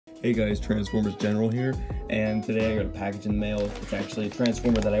Hey guys, Transformers General here, and today I got a package in the mail. It's actually a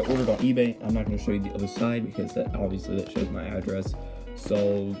Transformer that I ordered on eBay. I'm not going to show you the other side because that shows my address.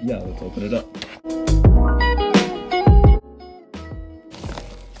 So yeah, let's open it up.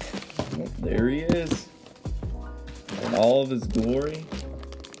 Well, there he is. In all of his glory,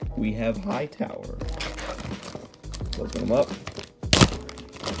 we have Hightower. Let's open him up.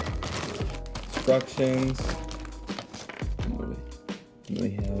 Instructions.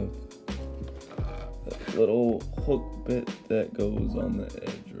 We have that little hook bit that goes on the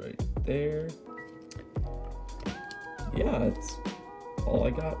edge right there. Yeah, that's all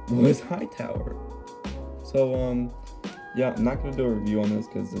I got was Hightower. So yeah, I'm not gonna do a review on this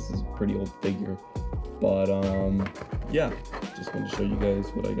because this is a pretty old figure, but yeah, just want to show you guys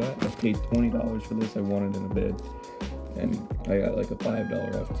what I got. I paid $20 for this. I won it in a bid, and I got like a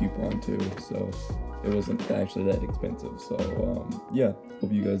 $5 off coupon too, so it wasn't actually that expensive. So yeah,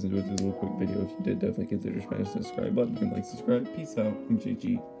 hope you guys enjoyed this little quick video. If you did, definitely consider smashing the subscribe button and subscribe. Peace out. I'm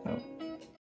JG out.